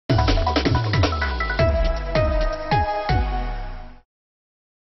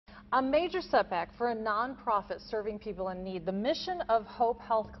A major setback for a nonprofit serving people in need. The Mission of Hope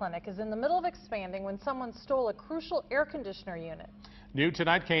Health Clinic is in the middle of expanding when someone stole a crucial air conditioner unit. New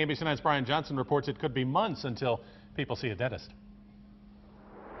tonight, KMBC 9's Brian Johnson reports it could be months until people see a dentist.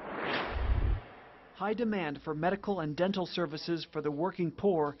 High demand for medical and dental services for the working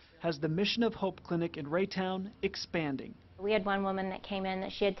poor has the Mission of Hope Clinic in Raytown expanding. We had one woman that came in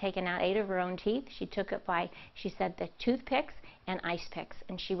that she had taken out 8 of her own teeth. She took it by, she said, the toothpicks and ice picks,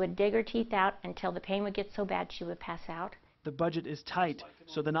 and she would dig her teeth out until the pain would get so bad she would pass out. The budget is tight,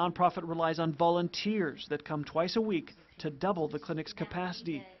 so the nonprofit relies on volunteers that come twice a week to double the clinic's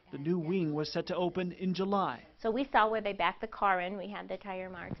capacity. The new wing was set to open in July. So we saw where they backed the car in. We had the tire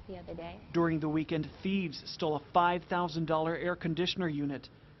marks the other day. During the weekend, thieves stole a $5,000 air conditioner unit.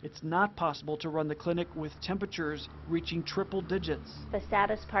 It's not possible to run the clinic with temperatures reaching triple digits. The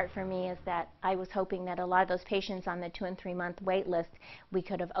saddest part for me is that I was hoping that a lot of those patients on the 2- and 3-month wait list, we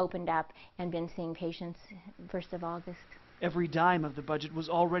could have opened up and been seeing patients 1st of August. Every dime of the budget was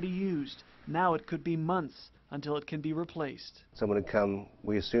already used. Now it could be months until it can be replaced. Someone would come,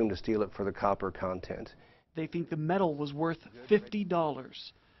 we assume, to steal it for the copper content. They think the metal was worth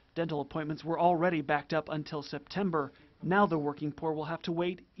 $50. Dental appointments were already backed up until September. Now the working poor will have to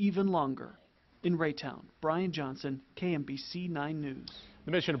wait even longer. In Raytown, Brian Johnson, KMBC 9 News.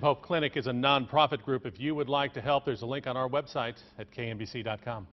 The Mission of Hope Clinic is a nonprofit group. If you would like to help, there's a link on our website at kmbc.com.